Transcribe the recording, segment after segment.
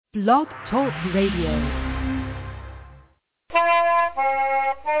Blog Talk Radio.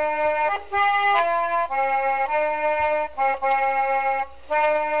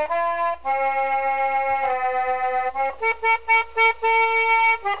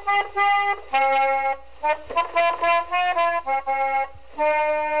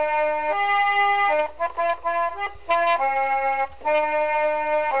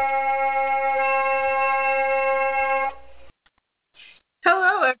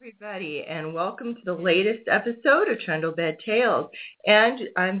 And welcome to the latest episode of Trundlebed Tales. And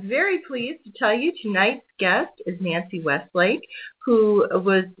I'm very pleased to tell you tonight's guest is Nancy Westlake, who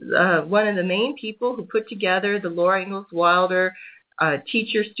was one of the main people who put together the Laura Ingalls Wilder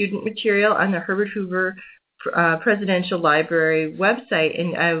teacher-student material on the Herbert Hoover Presidential Library website.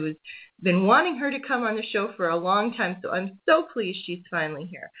 And I've been wanting her to come on the show for a long time, so I'm so pleased she's finally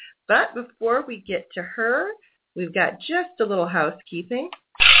here. But before we get to her, we've got just a little housekeeping.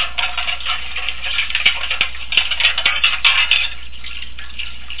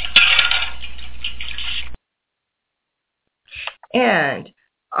 And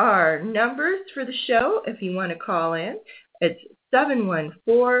our numbers for the show, if you want to call in, it's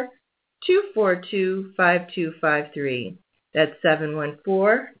 714-242-5253. That's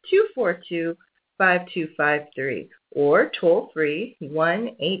 714-242-5253. Or toll free,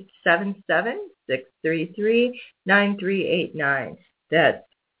 1-877-633-9389. That's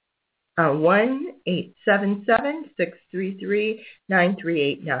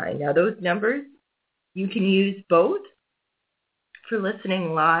 1-877-633-9389. Now those numbers, you can use both for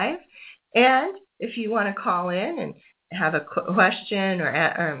listening live, and if you want to call in and have a question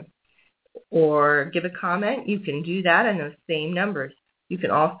or give a comment, you can do that on those same numbers. You can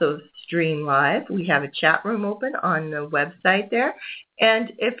also stream live. We have a chat room open on the website there,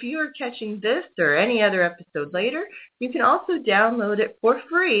 and if you are catching this or any other episode later, you can also download it for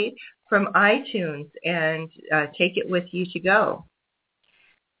free from iTunes and take it with you to go.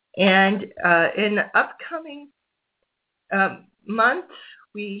 And in the upcoming month,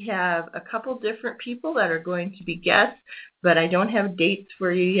 we have a couple different people that are going to be guests, but I don't have dates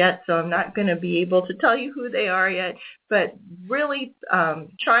for you yet, so I'm not going to be able to tell you who they are yet. But really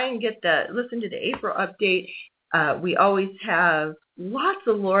try and listen to the April update. We always have lots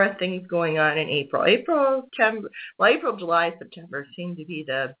of Laura things going on in April. April, July, September seem to be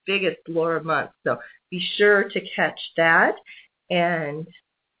the biggest Laura months, so be sure to catch that. And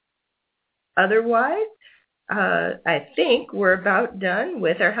otherwise, I think we're about done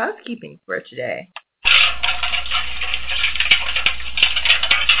with our housekeeping for today.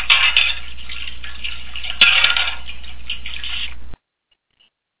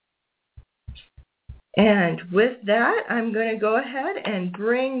 And with that, I'm going to go ahead and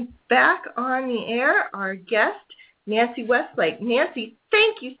bring back on the air our guest, Nancy Westlake. Nancy,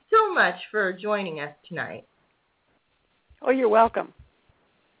 thank you so much for joining us tonight. Oh, you're welcome.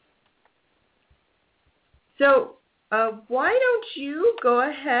 So why don't you go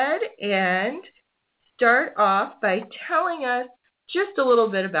ahead and start off by telling us just a little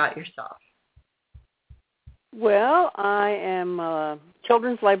bit about yourself. Well, I am a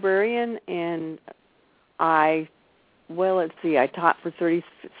children's librarian, and I taught for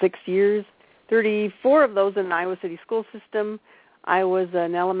 36 years, 34 of those in the Iowa City school system. I was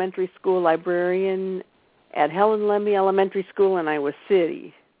an elementary school librarian at Helen Lemby Elementary School in Iowa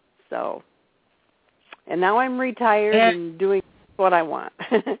City. And now I'm retired and doing what I want.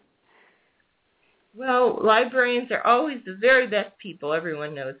 Well, librarians are always the very best people.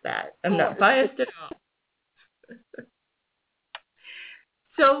 Everyone knows that. I'm not biased at all.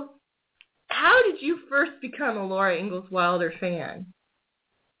 So, how did you first become a Laura Ingalls Wilder fan?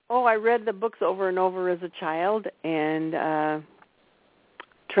 Oh, I read the books over and over as a child and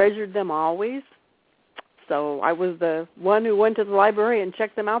treasured them always. So I was the one who went to the library and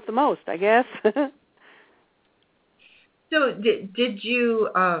checked them out the most, I guess. So did you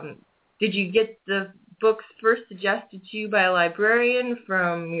get the books first suggested to you by a librarian,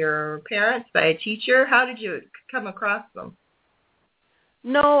 from your parents, by a teacher? How did you come across them?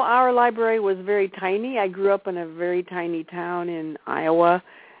 No, our library was very tiny. I grew up in a very tiny town in Iowa,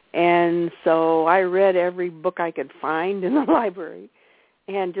 and so I read every book I could find in the library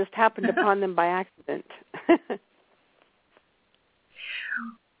and just happened upon them by accident.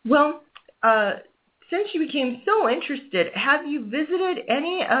 Well, since you became so interested, have you visited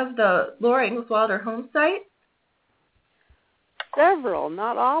any of the Laura Ingalls Wilder home sites? Several,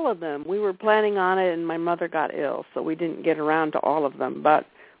 not all of them. We were planning on it, and my mother got ill, so we didn't get around to all of them. But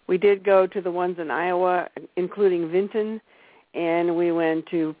we did go to the ones in Iowa, including Vinton, and we went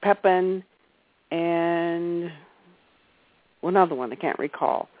to Pepin and one other one I can't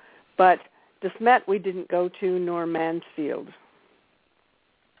recall. But DeSmet we didn't go to, nor Mansfield,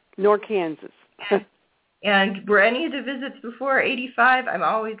 nor Kansas. And were any of the visits before 85? I'm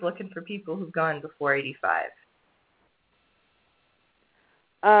always looking for people who've gone before 85.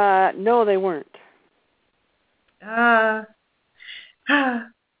 No, they weren't.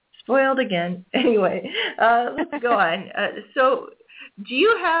 Spoiled again. Anyway, let's go on. So do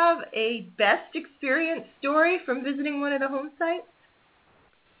you have a best experience story from visiting one of the home sites?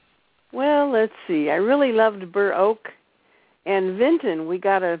 Well, let's see. I really loved Burr Oak and Vinton. We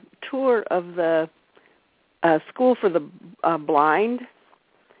got a tour of the school for the blind,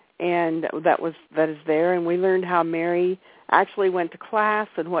 and that is there. And we learned how Mary actually went to class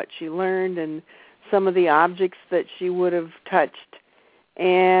and what she learned and some of the objects that she would have touched.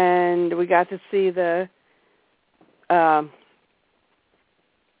 And we got to see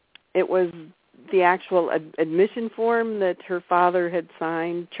it was the actual admission form that her father had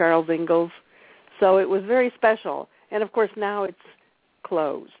signed, Charles Ingalls. So it was very special. And, of course, now it's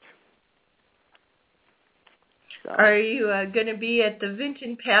closed. So. Are you going to be at the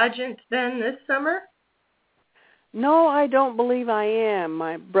Vinton pageant then this summer? No, I don't believe I am.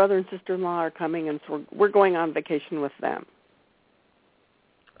 My brother and sister-in-law are coming, and so we're going on vacation with them.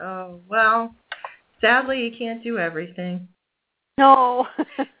 Oh, well, sadly you can't do everything. No.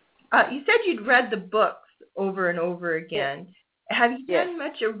 You said you'd read the books over and over again. Yes. Have you done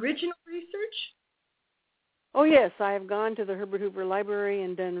much original research? Oh, yes. I have gone to the Herbert Hoover Library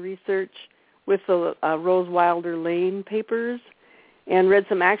and done research with the Rose Wilder Lane papers and read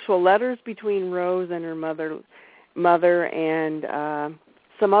some actual letters between Rose and her mother and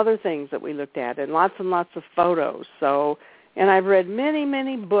some other things that we looked at and lots of photos. So, and I've read many,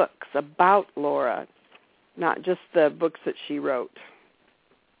 many books about Laura, not just the books that she wrote.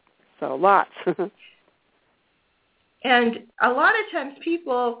 So lots. And a lot of times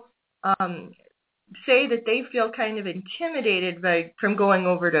people say that they feel kind of intimidated from going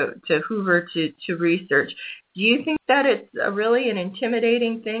over to Hoover to research. Do you think that it's really an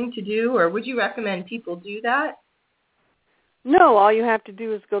intimidating thing to do, or would you recommend people do that? No, all you have to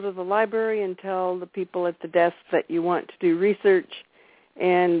do is go to the library and tell the people at the desk that you want to do research,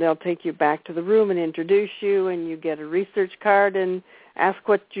 and they'll take you back to the room and introduce you, and you get a research card and ask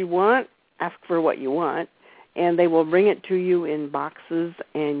what you want, ask for what you want, and they will bring it to you in boxes,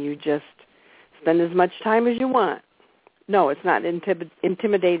 and you just spend as much time as you want. No, it's not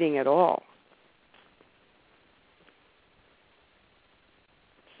intimidating at all.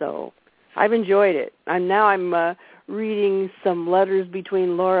 So I've enjoyed it. And now I'm reading some letters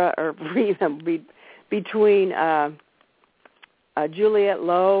between between Juliette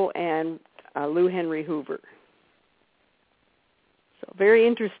Lowe and Lou Henry Hoover. So very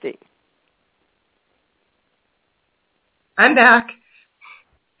interesting. I'm back.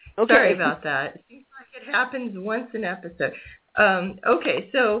 Okay. Sorry about that. It seems like it happens once an episode. Okay,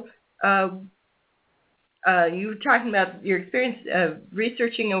 so you were talking about your experience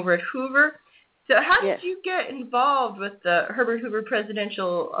researching over at Hoover. So how did you get involved with the Herbert Hoover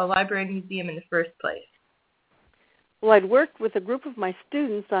Presidential Library and Museum in the first place? Well, I'd worked with a group of my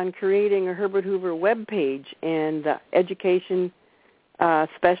students on creating a Herbert Hoover web page, and the education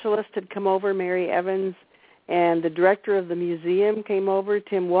specialist had come over, Mary Evans, and the director of the museum came over,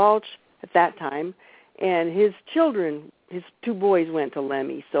 Tim Walsh, at that time, and his children, his two boys went to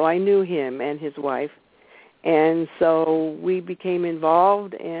Lemmy, so I knew him and his wife. And so we became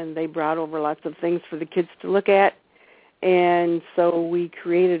involved, and they brought over lots of things for the kids to look at. And so we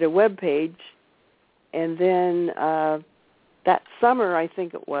created a web page. And then that summer, I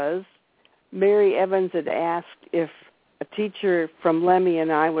think it was, Mary Evans had asked if a teacher from Lemmy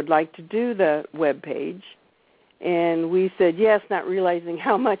and I would like to do the web page. And we said yes, not realizing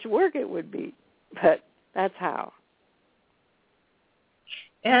how much work it would be. But that's how.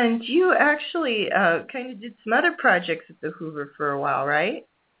 And you actually kind of did some other projects at the Hoover for a while, right?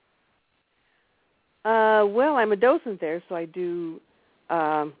 Well, I'm a docent there, so I do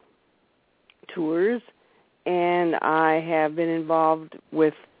tours, and I have been involved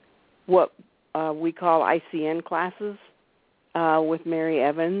with what we call ICN classes with Mary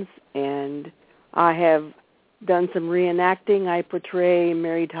Evans, and I have done some reenacting. I portray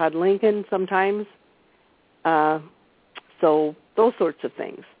Mary Todd Lincoln sometimes. So those sorts of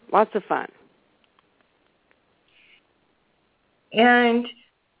things. Lots of fun. And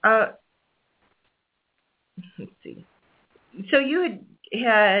let's see. So you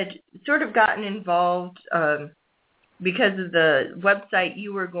had sort of gotten involved because of the website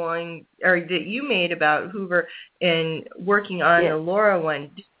you were going, or that you made about Hoover and working on the Laura one.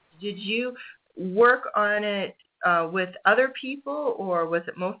 Did you work on it with other people, or was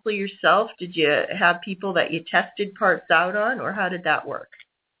it mostly yourself? Did you have people that you tested parts out on, or how did that work?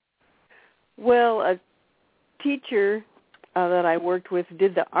 Well, a teacher that I worked with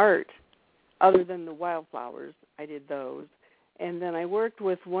did the art, other than the wildflowers. I did those. And then I worked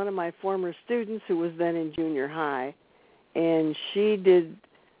with one of my former students who was then in junior high, and she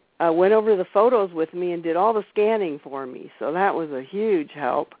went over the photos with me and did all the scanning for me. So that was a huge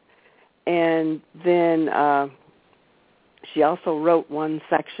help. And then she also wrote one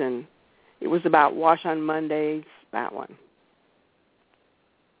section. It was about Wash on Mondays, that one.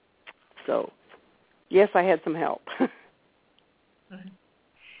 So, yes, I had some help.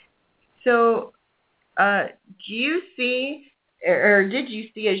 So, do you see, or did you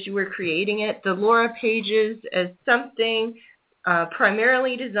see as you were creating it, the Laura pages as something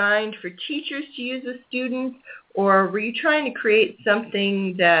primarily designed for teachers to use with students, or were you trying to create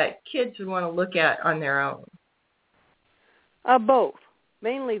something that kids would want to look at on their own? Both.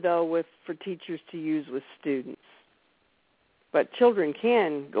 Mainly, though, for teachers to use with students. But children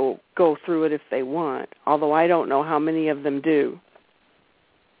can go through it if they want, although I don't know how many of them do.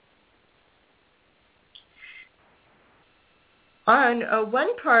 On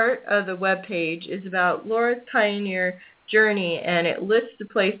one part of the webpage is about Laura's pioneer journey, and it lists the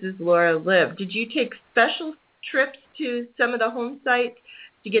places Laura lived. Did you take special trips to some of the home sites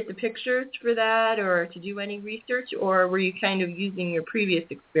to get the pictures for that, or to do any research, or were you kind of using your previous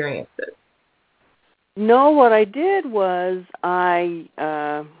experiences? No, what I did was I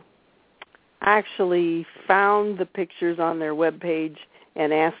actually found the pictures on their webpage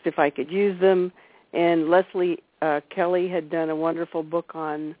and asked if I could use them, and Leslie Kelly had done a wonderful book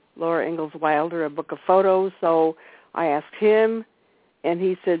on Laura Ingalls Wilder, a book of photos, so I asked him, and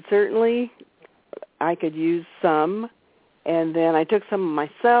he said certainly I could use some, and then I took some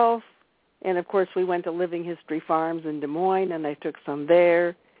myself, and of course we went to Living History Farms in Des Moines, and I took some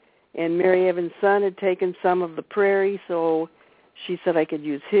there, and Mary Evans' son had taken some of the prairie, so she said I could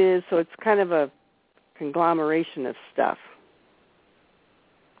use his, so it's kind of a conglomeration of stuff.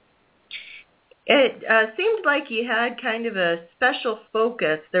 It seemed like you had kind of a special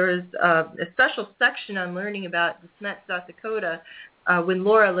focus. There was a special section on learning about DeSmet, South Dakota, when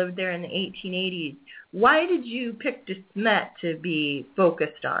Laura lived there in the 1880s. Why did you pick DeSmet to be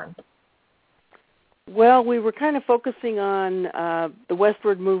focused on? Well, we were kind of focusing on the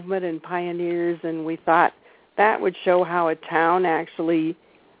westward movement and pioneers, and we thought that would show how a town actually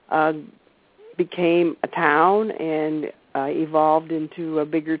became a town and evolved into a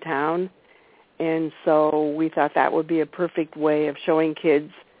bigger town. And so we thought that would be a perfect way of showing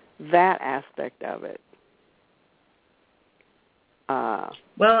kids that aspect of it.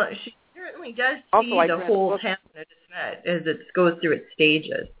 Well, she certainly does see the whole town of DeSmet as it goes through its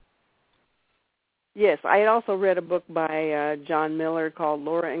stages. Yes, I had also read a book by John Miller called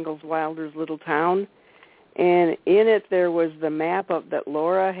Laura Ingalls Wilder's Little Town, and in it there was the map that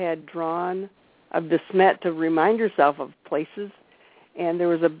Laura had drawn of DeSmet to remind herself of places, and there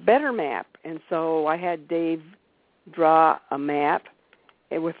was a better map, and so I had Dave draw a map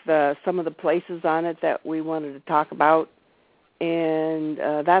with some of the places on it that we wanted to talk about, and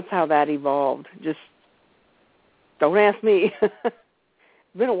that's how that evolved. Just don't ask me. It's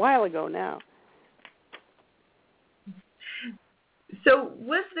been a while ago now. So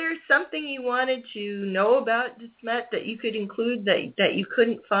was there something you wanted to know about DeSmet that you could include that you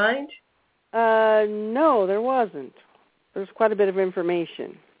couldn't find? No, there wasn't. There's quite a bit of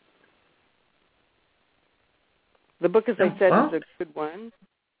information. The book, as I said, is a good one.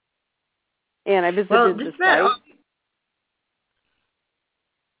 And I visited the site.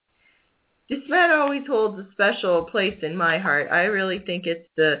 DeSmet always holds a special place in my heart. I really think it's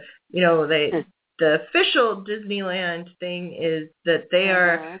the official Disneyland thing is that they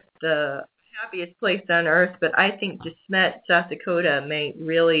are the happiest place on earth, but I think DeSmet, South Dakota may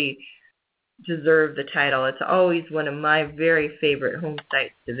really deserve the title. It's always one of my very favorite home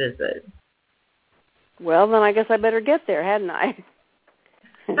sites to visit. Well, then I guess I better get there, hadn't I?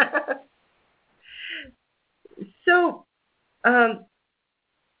 So,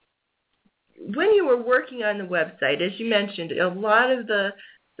 when you were working on the website, as you mentioned, a lot of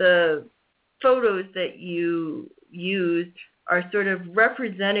the photos that you used are sort of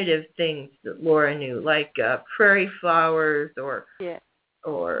representative things that Laura knew, like prairie flowers or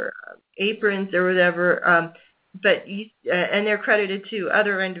aprons or whatever. But and they're credited to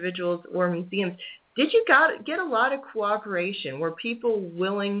other individuals or museums. Did you get a lot of cooperation? Were people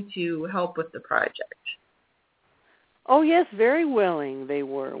willing to help with the project? Oh, yes, very willing they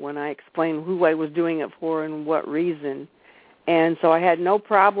were when I explained who I was doing it for and what reason. And so I had no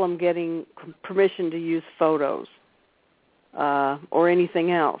problem getting permission to use photos or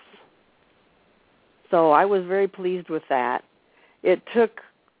anything else. So I was very pleased with that. It took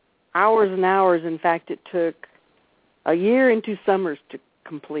hours and hours. In fact, it took a year and 2 summers to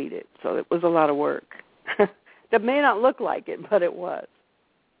complete it. So it was a lot of work. That may not look like it, but it was.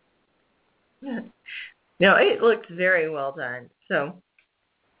 No, it looked very well done. So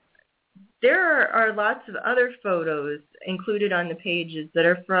there are lots of other photos included on the pages that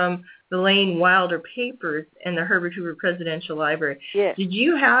are from the Lane Wilder papers and the Herbert Hoover Presidential Library. Yes. Did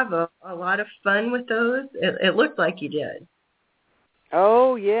you have a lot of fun with those? It looked like you did.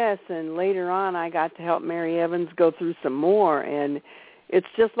 Oh, yes, and later on I got to help Mary Evans go through some more, and it's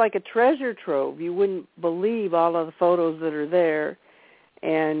just like a treasure trove. You wouldn't believe all of the photos that are there,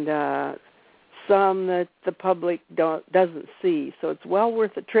 and some that the public doesn't see. So it's well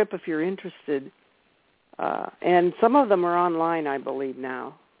worth a trip if you're interested. And some of them are online, I believe,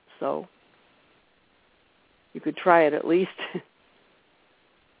 now. So you could try it at least.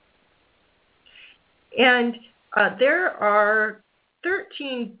 And there are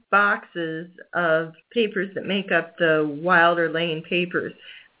 13 boxes of papers that make up the Wilder Lane papers.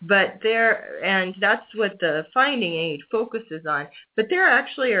 But and that's what the finding aid focuses on. But there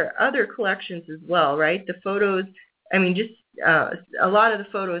actually are other collections as well, right? The photos, just a lot of the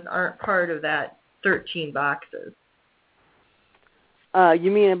photos aren't part of that 13 boxes.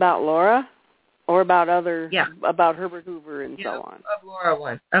 You mean about Laura? Or about other, yeah. About Herbert Hoover and so on? Of Laura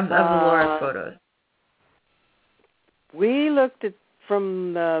one, of the Laura photos. We looked at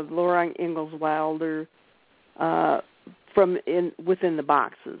from the Laura Ingalls Wilder within the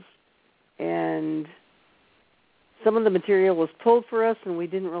boxes, and some of the material was pulled for us, and we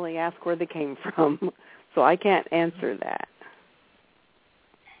didn't really ask where they came from, so I can't answer that.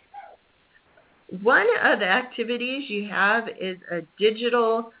 One of the activities you have is a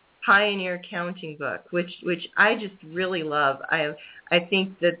digital pioneer counting book, which I just really love. I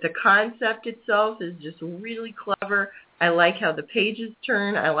think that the concept itself is just really clever. I like how the pages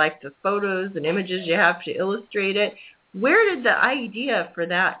turn. I like the photos and images you have to illustrate it. Where did the idea for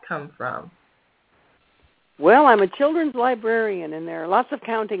that come from? Well, I'm a children's librarian, and there are lots of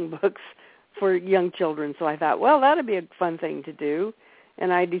counting books for young children, so I thought, well, that would be a fun thing to do.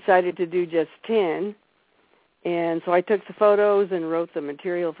 And I decided to do just 10. And so I took the photos and wrote the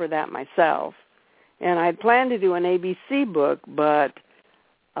material for that myself. And I had planned to do an ABC book, but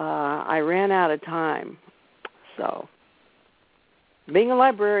I ran out of time. So being a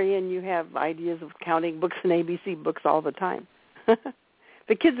librarian, you have ideas of counting books and ABC books all the time.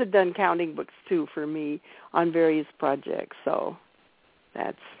 The kids have done counting books, too, for me on various projects. So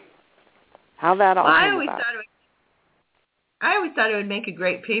that's how that all came about. I always thought it would make a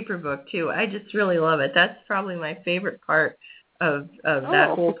great paper book, too. I just really love it. That's probably my favorite part of that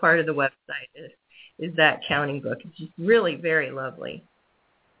whole part of the website is that counting book. It's just really very lovely.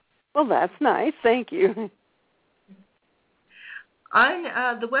 Well, that's nice. Thank you. On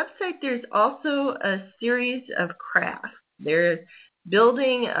the website, there's also a series of crafts. There's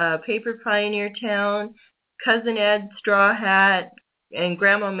Building a Paper Pioneer Town, Cousin Ed's Straw Hat, and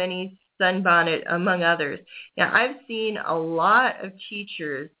Grandma Minnie's Sunbonnet, among others. Now, I've seen a lot of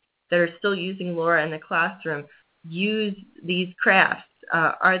teachers that are still using Laura in the classroom use these crafts.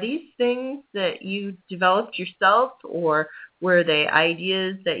 Are these things that you developed yourself, or were they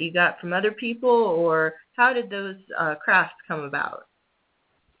ideas that you got from other people, or how did those crafts come about?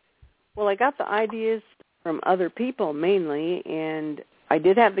 Well, I got the ideas from other people mainly, and I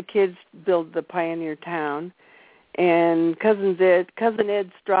did have the kids build the Pioneer Town. And Cousin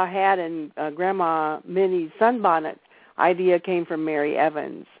Ed's Straw Hat and Grandma Minnie's Sunbonnet idea came from Mary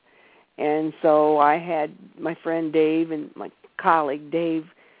Evans. And so I had my friend Dave and my colleague Dave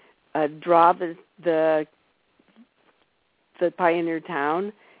draw the Pioneer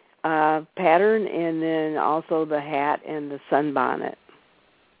Town pattern, and then also the hat and the sunbonnet.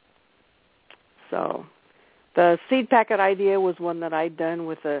 So the seed packet idea was one that I'd done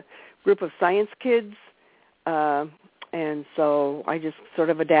with a group of science kids, and so I just sort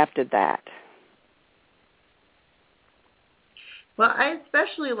of adapted that. Well, I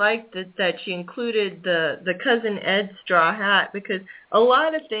especially liked that you included the Cousin Ed straw hat, because a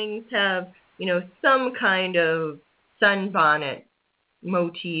lot of things have, some kind of sunbonnet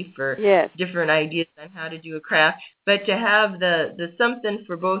motif or different ideas on how to do a craft. But to have the something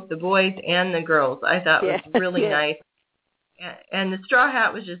for both the boys and the girls, I thought was really nice. And the straw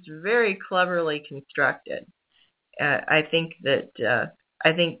hat was just very cleverly constructed. I think that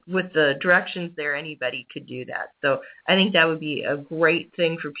I think with the directions there, anybody could do that. So I think that would be a great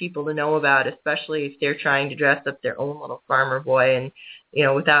thing for people to know about, especially if they're trying to dress up their own little farmer boy and,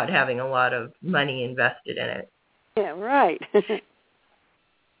 without having a lot of money invested in it. Yeah, right.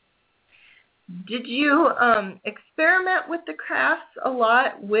 Did you experiment with the crafts a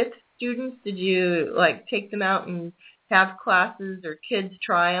lot with students? Did you take them out and have classes or kids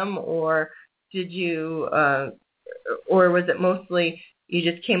try them, or did you, or was it mostly you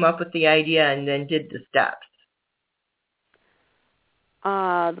just came up with the idea and then did the steps?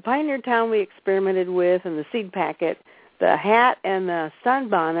 The Pioneer Town we experimented with, and the seed packet. The hat and the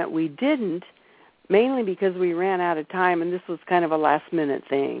sunbonnet we didn't, mainly because we ran out of time, and this was kind of a last-minute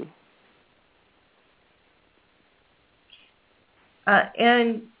thing.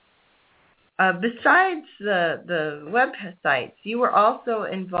 And besides the websites, you were also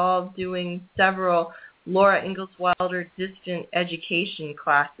involved doing several Laura Ingalls Wilder distant education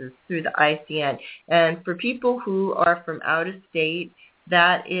classes through the ICN. And for people who are from out of state,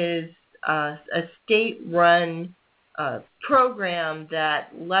 that is a state-run program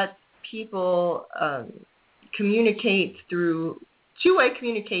that lets people communicate through two-way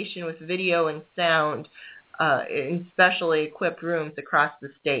communication with video and sound in specially equipped rooms across the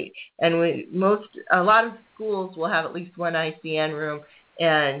state. And a lot of schools will have at least one ICN room,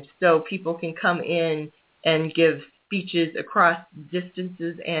 and so people can come in and give speeches across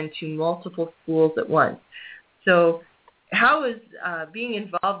distances and to multiple schools at once. So how is being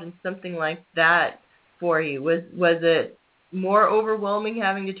involved in something like that for you? Was it more overwhelming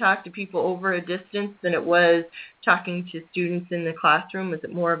having to talk to people over a distance than it was talking to students in the classroom? Was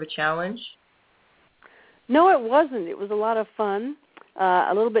it more of a challenge? No, it wasn't. It was a lot of fun,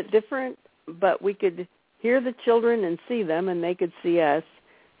 a little bit different, but we could hear the children and see them, and they could see us.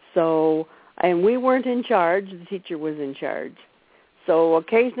 So, and we weren't in charge. The teacher was in charge. So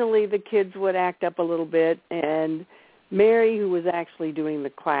occasionally the kids would act up a little bit, and Mary, who was actually doing the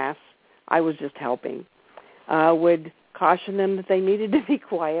class, I was just helping, would caution them that they needed to be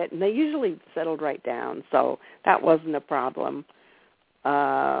quiet, and they usually settled right down, so that wasn't a problem.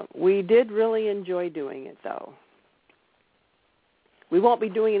 We did really enjoy doing it, though. We won't be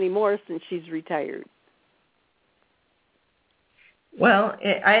doing any more since she's retired. Well,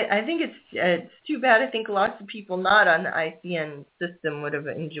 I think it's too bad. I think lots of people not on the ICN system would have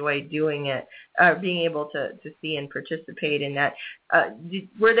enjoyed doing it, being able to see and participate in that.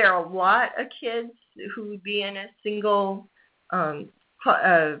 Were there a lot of kids who would be in a single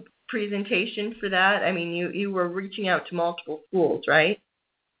presentation for that? I mean, you were reaching out to multiple schools, right?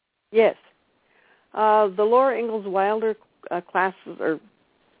 Yes. The Laura Ingalls Wilder classes or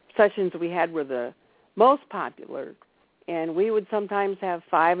sessions we had were the most popular, and we would sometimes have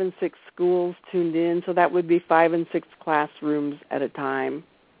 5 and 6 schools tuned in, so that would be 5 and 6 classrooms at a time.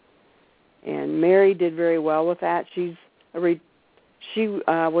 And Mary did very well with that. She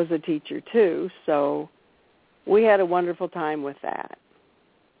was a teacher too, so we had a wonderful time with that.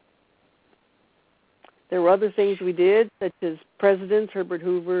 There were other things we did, such as presidents, Herbert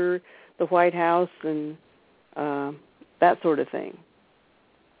Hoover, the White House, and that sort of thing.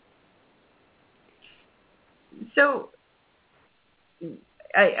 So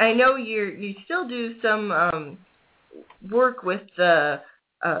I know you still do some work with the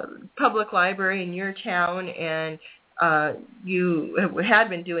public library in your town, and you had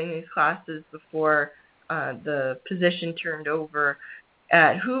been doing these classes before the position turned over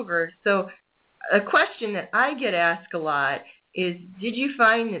at Hoover. So a question that I get asked a lot is, did you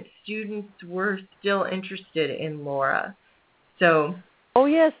find that students were still interested in Laura? So, oh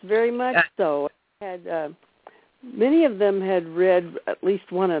yes, very much so. Many of them had read at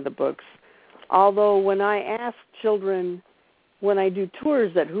least one of the books. Although when I ask children, when I do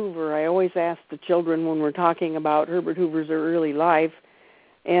tours at Hoover, I always ask the children when we're talking about Herbert Hoover's early life,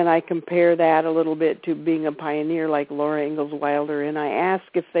 and I compare that a little bit to being a pioneer like Laura Ingalls Wilder, and I ask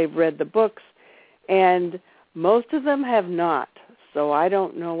if they've read the books, and most of them have not, so I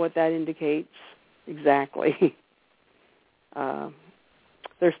don't know what that indicates exactly.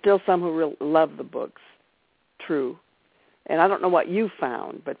 There's still some who really love the books, true. And I don't know what you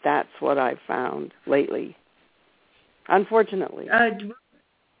found, but that's what I've found lately, unfortunately.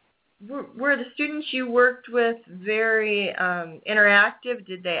 Were the students you worked with very interactive?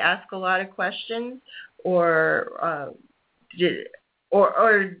 Did they ask a lot of questions, or did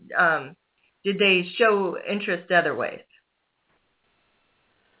they show interest other ways?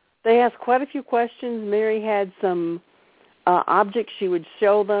 They asked quite a few questions. Mary had some objects she would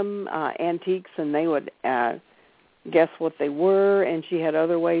show them, antiques, and they would guess what they were, and she had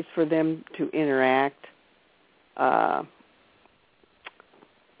other ways for them to interact.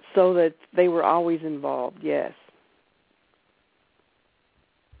 so that they were always involved, yes.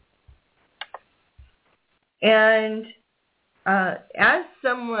 And as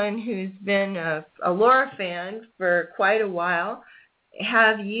someone who's been a Laura fan for quite a while,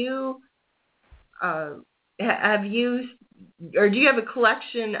 have you, or do you have a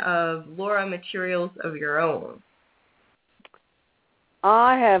collection of Laura materials of your own?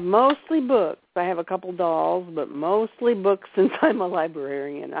 I have mostly books. I have a couple dolls, but mostly books since I'm a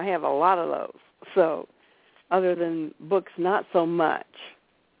librarian. I have a lot of those. So other than books, not so much.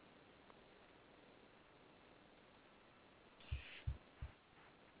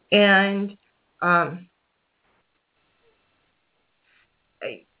 And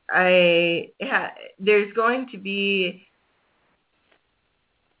there's going to be,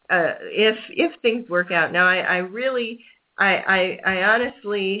 if things work out. Now, I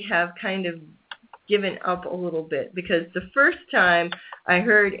honestly have kind of given up a little bit, because the first time I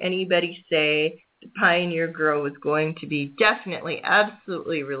heard anybody say the Pioneer Girl was going to be definitely,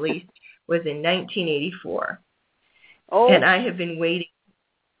 absolutely released was in 1984. Oh. And I have been waiting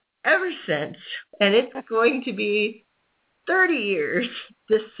ever since, and it's going to be 30 years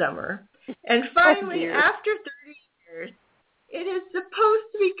this summer. And finally, after 30 years, it is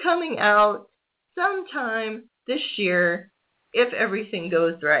supposed to be coming out sometime this year if everything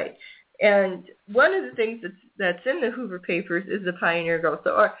goes right. And one of the things that's in the Hoover papers is the Pioneer Girl.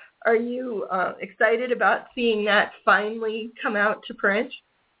 So are you excited about seeing that finally come out to print?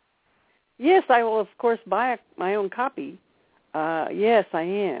 Yes, I will, of course, buy my own copy. Yes, I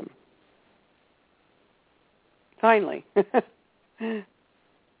am. Finally.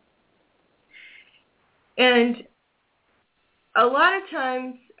 And a lot of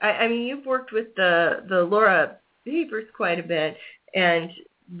times, I mean, you've worked with the Laura papers quite a bit, and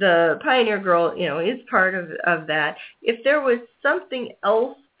the Pioneer Girl, is part of that. If there was something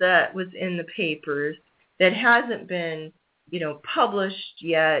else that was in the papers that hasn't been, published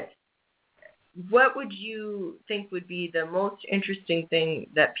yet, what would you think would be the most interesting thing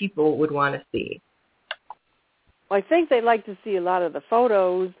that people would want to see? Well, I think they'd like to see a lot of the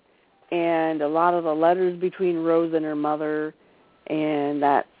photos and a lot of the letters between Rose and her mother and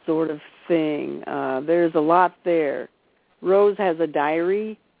that sort of thing. There's a lot there. Rose has a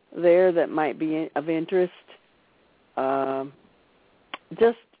diary there that might be of interest. I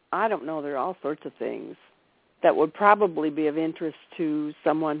don't know, there are all sorts of things that would probably be of interest to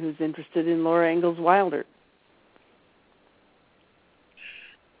someone who's interested in Laura Ingalls Wilder.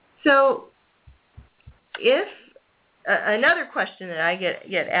 So if another question that I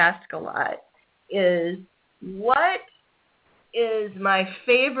get asked a lot is, what is my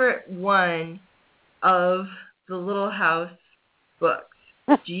favorite one of the Little House books?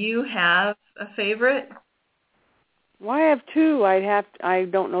 Do you have a favorite? Well, I have two. I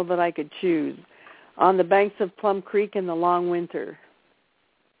don't know that I could choose. On the Banks of Plum Creek and The Long Winter.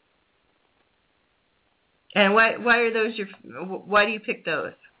 And why are those why do you pick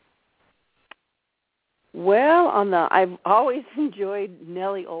those? Well, I've always enjoyed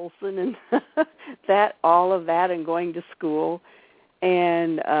Nellie Olson and all of that, and going to school,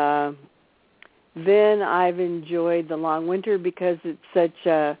 and then I've enjoyed The Long Winter because it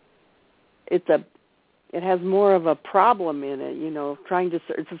has more of a problem in it,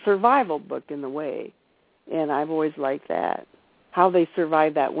 it's a survival book in the way, and I've always liked that, how they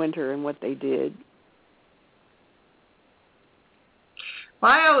survived that winter and what they did.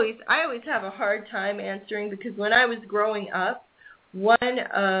 Well, I always have a hard time answering, because when I was growing up, my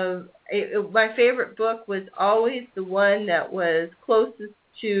favorite book was always the one that was closest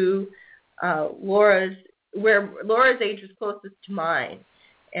to Laura's age was closest to mine.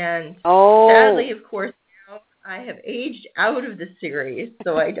 And sadly, of course, now I have aged out of the series,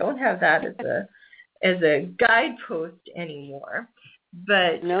 so I don't have that as a guidepost anymore.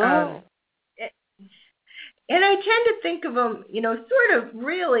 But no. And I tend to think of them, sort of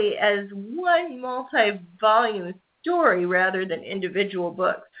really as one multi-volume story rather than individual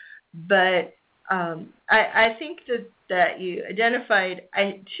books. But I think that you identified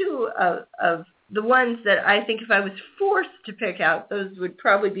two of the ones that I think if I was forced to pick out, those would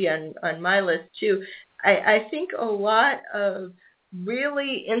probably be on my list too. I think a lot of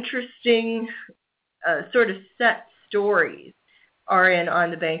really interesting sort of set stories are on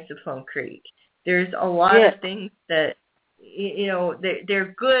the Banks of Plum Creek. There's a lot of things that,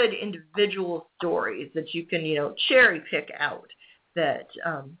 they're good individual stories that you can, cherry pick out. That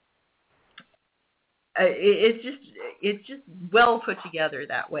it's just well put together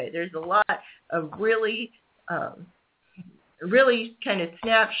that way. There's a lot of really kind of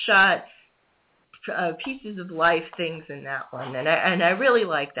snapshot pieces of life things in that one, and I really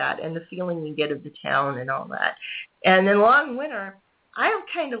like that, and the feeling you get of the town and all that. And then Long Winter, I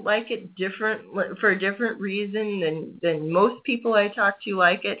kind of like it for a different reason than most people I talk to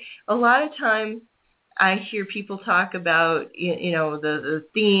like it. A lot of times I hear people talk about the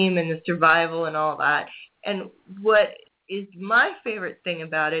theme and the survival and all that, and what is my favorite thing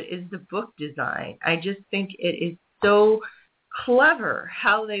about it is the book design. I just think it is so clever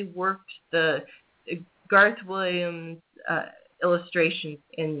how they worked the Garth Williams illustrations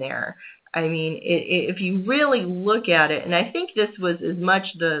in there. I mean, if you really look at it, and I think this was as much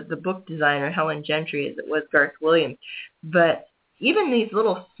the book designer, Helen Gentry, as it was Garth Williams, but even these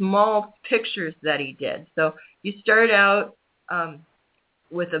little small pictures that he did. So you start out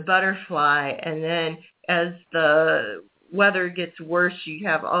with a butterfly, and then as the weather gets worse, you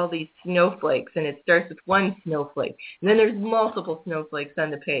have all these snowflakes, and it starts with one snowflake. And then there's multiple snowflakes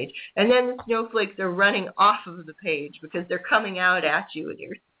on the page. And then the snowflakes are running off of the page because they're coming out at you, and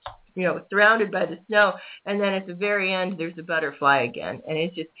you're surrounded by the snow, and then at the very end there's a butterfly again, and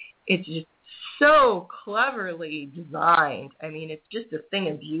it's just so cleverly designed. I mean, it's just a thing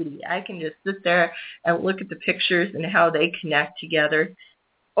of beauty. I can just sit there and look at the pictures and how they connect together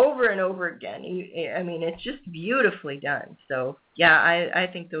over and over again. I mean, it's just beautifully done. So yeah, I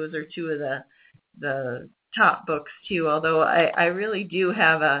think those are two of the top books too, although I really do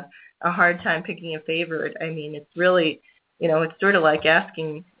have a hard time picking a favorite. I mean, it's really, it's sort of like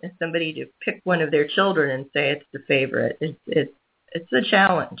asking somebody to pick one of their children and say it's the favorite. It's a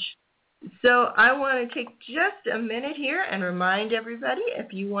challenge. So I want to take just a minute here and remind everybody,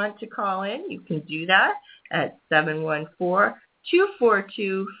 if you want to call in, you can do that at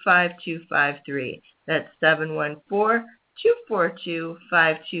 714-242-5253. That's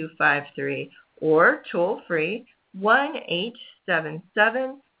 714-242-5253, or toll free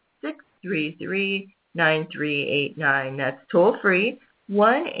 1-877-633-9389. That's toll free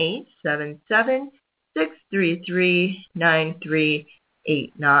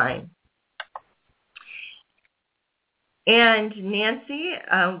 1-877-633-9389. And Nancy,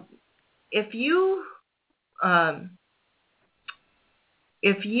 if you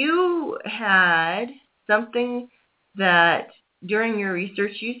had something that during your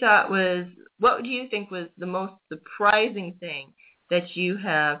research you thought was, what do you think was the most surprising thing that you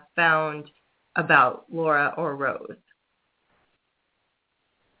have found about Laura or Rose?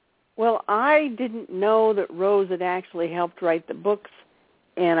 Well, I didn't know that Rose had actually helped write the books,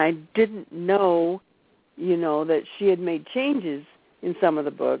 and I didn't know, that she had made changes in some of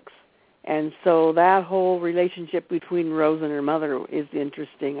the books. And so that whole relationship between Rose and her mother is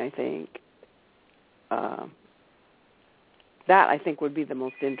interesting, I think. That, I think, would be the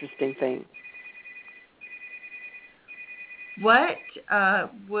most interesting thing. What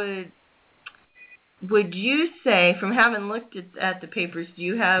would you say, from having looked at the papers, do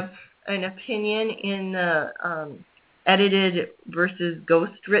you have an opinion in the edited versus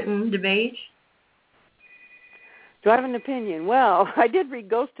ghost-written debate? Do I have an opinion? Well, I did read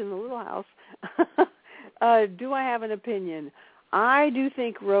Ghost in the Little House. Do I have an opinion? I do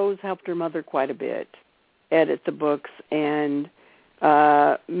think Rose helped her mother quite a bit edit the books and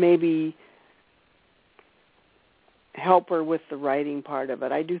maybe help her with the writing part of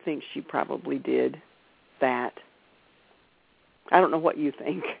it. I do think she probably did that. I don't know what you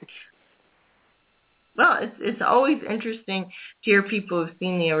think. Well, it's always interesting to hear people who've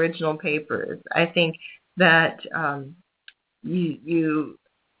seen the original papers. I think that you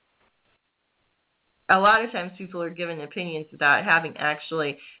a lot of times people are given opinions without having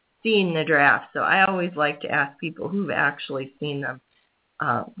actually seen the draft. So I always like to ask people who've actually seen them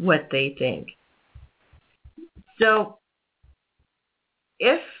what they think. So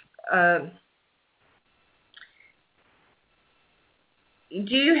if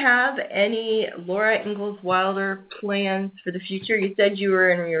do you have any Laura Ingalls Wilder plans for the future? You said you were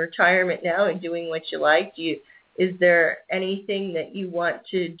in your retirement now and doing what you like. Is there anything that you want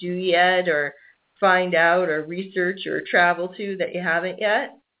to do yet, or find out, or research, or travel to that you haven't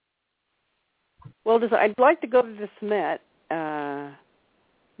yet? Well, I'd like to go to the Smet.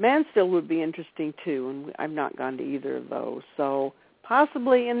 Mansfield would be interesting too, and I've not gone to either of those. So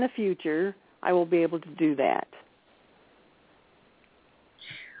possibly in the future I will be able to do that.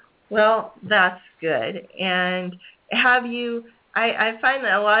 Well, that's good. And have you, I find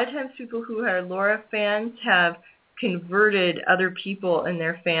that a lot of times people who are Laura fans have converted other people in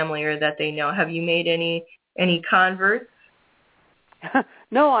their family or that they know. Have you made any converts?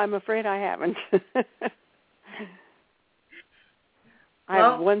 No, I'm afraid I haven't. I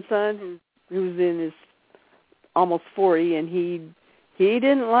have one son who's in his almost 40, and he He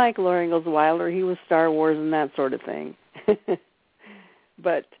didn't like Laura Ingalls Wilder. He was Star Wars and that sort of thing.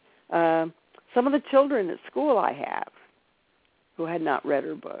 But some of the children at school I have who had not read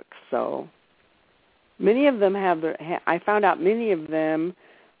her books. So many of them I found out many of them,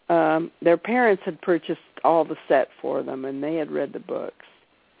 their parents had purchased all the set for them, and they had read the books.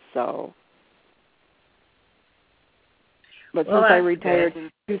 So, but since I retired in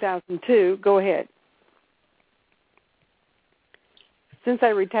 2002, go ahead. Since I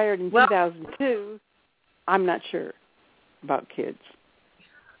retired in 2002, I'm not sure about kids.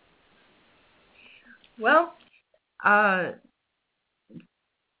 Well, do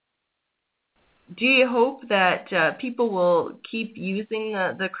you hope that people will keep using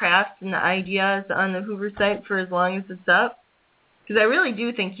the crafts and the ideas on the Hoover site for as long as it's up? Because I really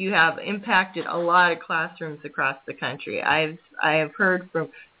do think you have impacted a lot of classrooms across the country. I have heard from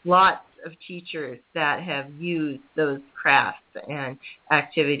lots of teachers that have used those crafts and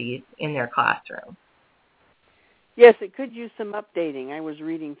activities in their classroom. Yes, it could use some updating. I was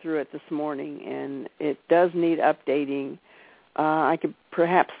reading through it this morning, and it does need updating. I could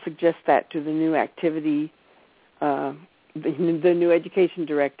perhaps suggest that to the new activity, the new education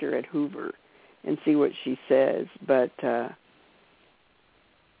director at Hoover, and see what she says. But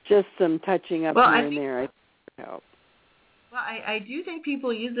just some touching up here and there, I think would help. Well, I do think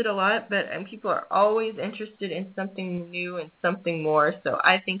people use it a lot, but people are always interested in something new and something more. So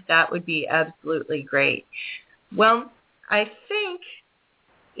I think that would be absolutely great. Well, I think,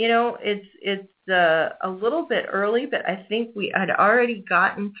 it's a little bit early, but I think we had already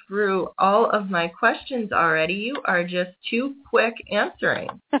gotten through all of my questions already. You are just too quick answering.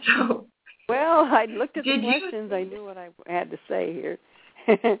 So, well, I looked at the questions. I knew what I had to say here.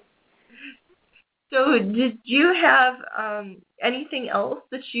 So did you have anything else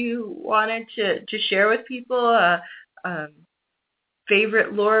that you wanted to share with people?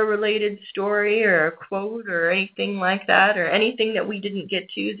 Favorite Laura-related story or a quote or anything like that, or anything that we didn't get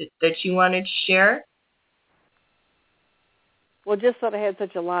to that you wanted to share? Well, just that I had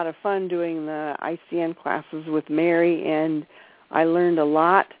such a lot of fun doing the ICN classes with Mary, and I learned a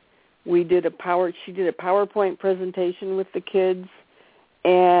lot. She did a PowerPoint presentation with the kids,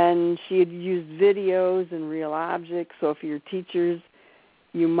 and she had used videos and real objects. So if you're teachers,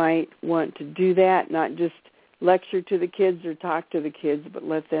 you might want to do that, not just lecture to the kids or talk to the kids, but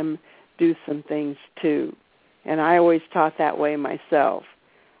let them do some things too. And I always taught that way myself.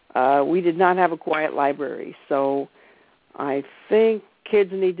 We did not have a quiet library, so I think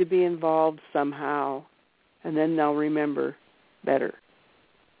kids need to be involved somehow, and then they'll remember better.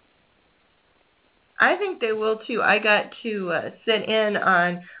 I think they will too. I got to sit in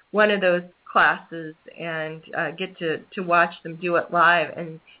on one of those classes and get to watch them do it live.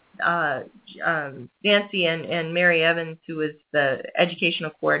 And Nancy and Mary Evans, who was the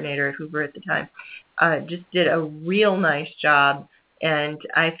educational coordinator at Hoover at the time, just did a real nice job. And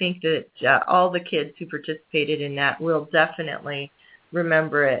I think that all the kids who participated in that will definitely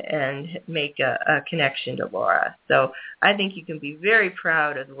remember it and make a connection to Laura. So I think you can be very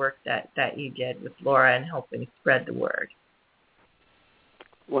proud of the work that you did with Laura and helping spread the word.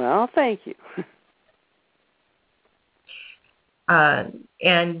 Well, thank you.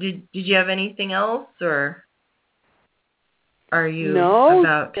 And did you have anything else, or are you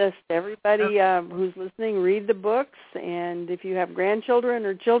No, just everybody who's listening, read the books, and if you have grandchildren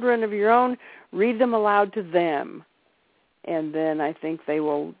or children of your own, read them aloud to them, and then I think they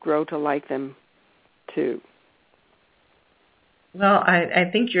will grow to like them too. Well, I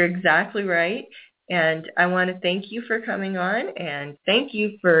think you're exactly right, and I want to thank you for coming on, and thank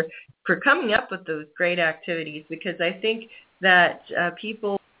you for coming up with those great activities, because I think that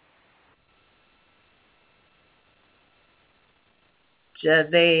people,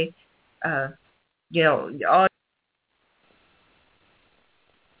 they, all.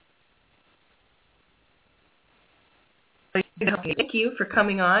 Thank you for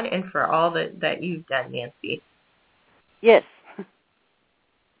coming on and for all that you've done, Nancy. Yes.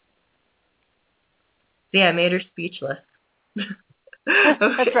 Yeah, I made her speechless. Okay.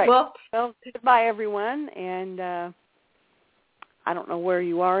 That's right. Well, goodbye, everyone, and I don't know where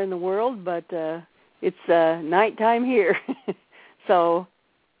you are in the world, but it's nighttime here. So,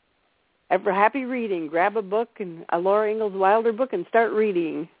 ever happy reading. Grab a book, and a Laura Ingalls Wilder book, and start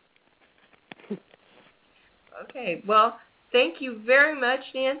reading. Okay. Well, thank you very much,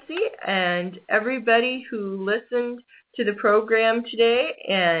 Nancy, and everybody who listened to the program today.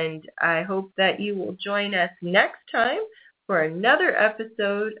 And I hope that you will join us next time for another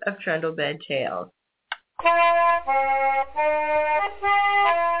episode of Trundlebed Tales.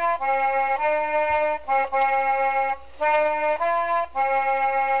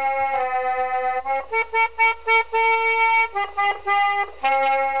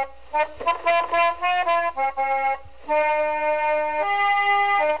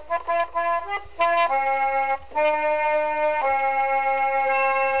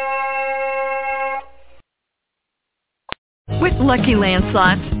 Lucky Land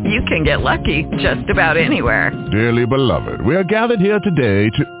Slots, you can get lucky just about anywhere. Dearly beloved, we are gathered here today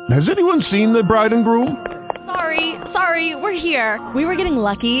to... Has anyone seen the bride and groom? Sorry, we're here. We were getting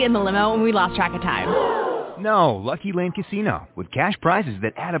lucky in the limo and we lost track of time. No, Lucky Land Casino, with cash prizes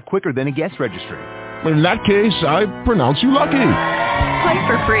that add up quicker than a guest registry. In that case, I pronounce you lucky. Play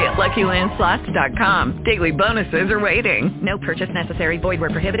for free at LuckyLandSlots.com. Daily bonuses are waiting. No purchase necessary. Void where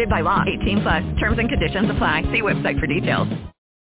prohibited by law. 18+. Terms and conditions apply. See website for details.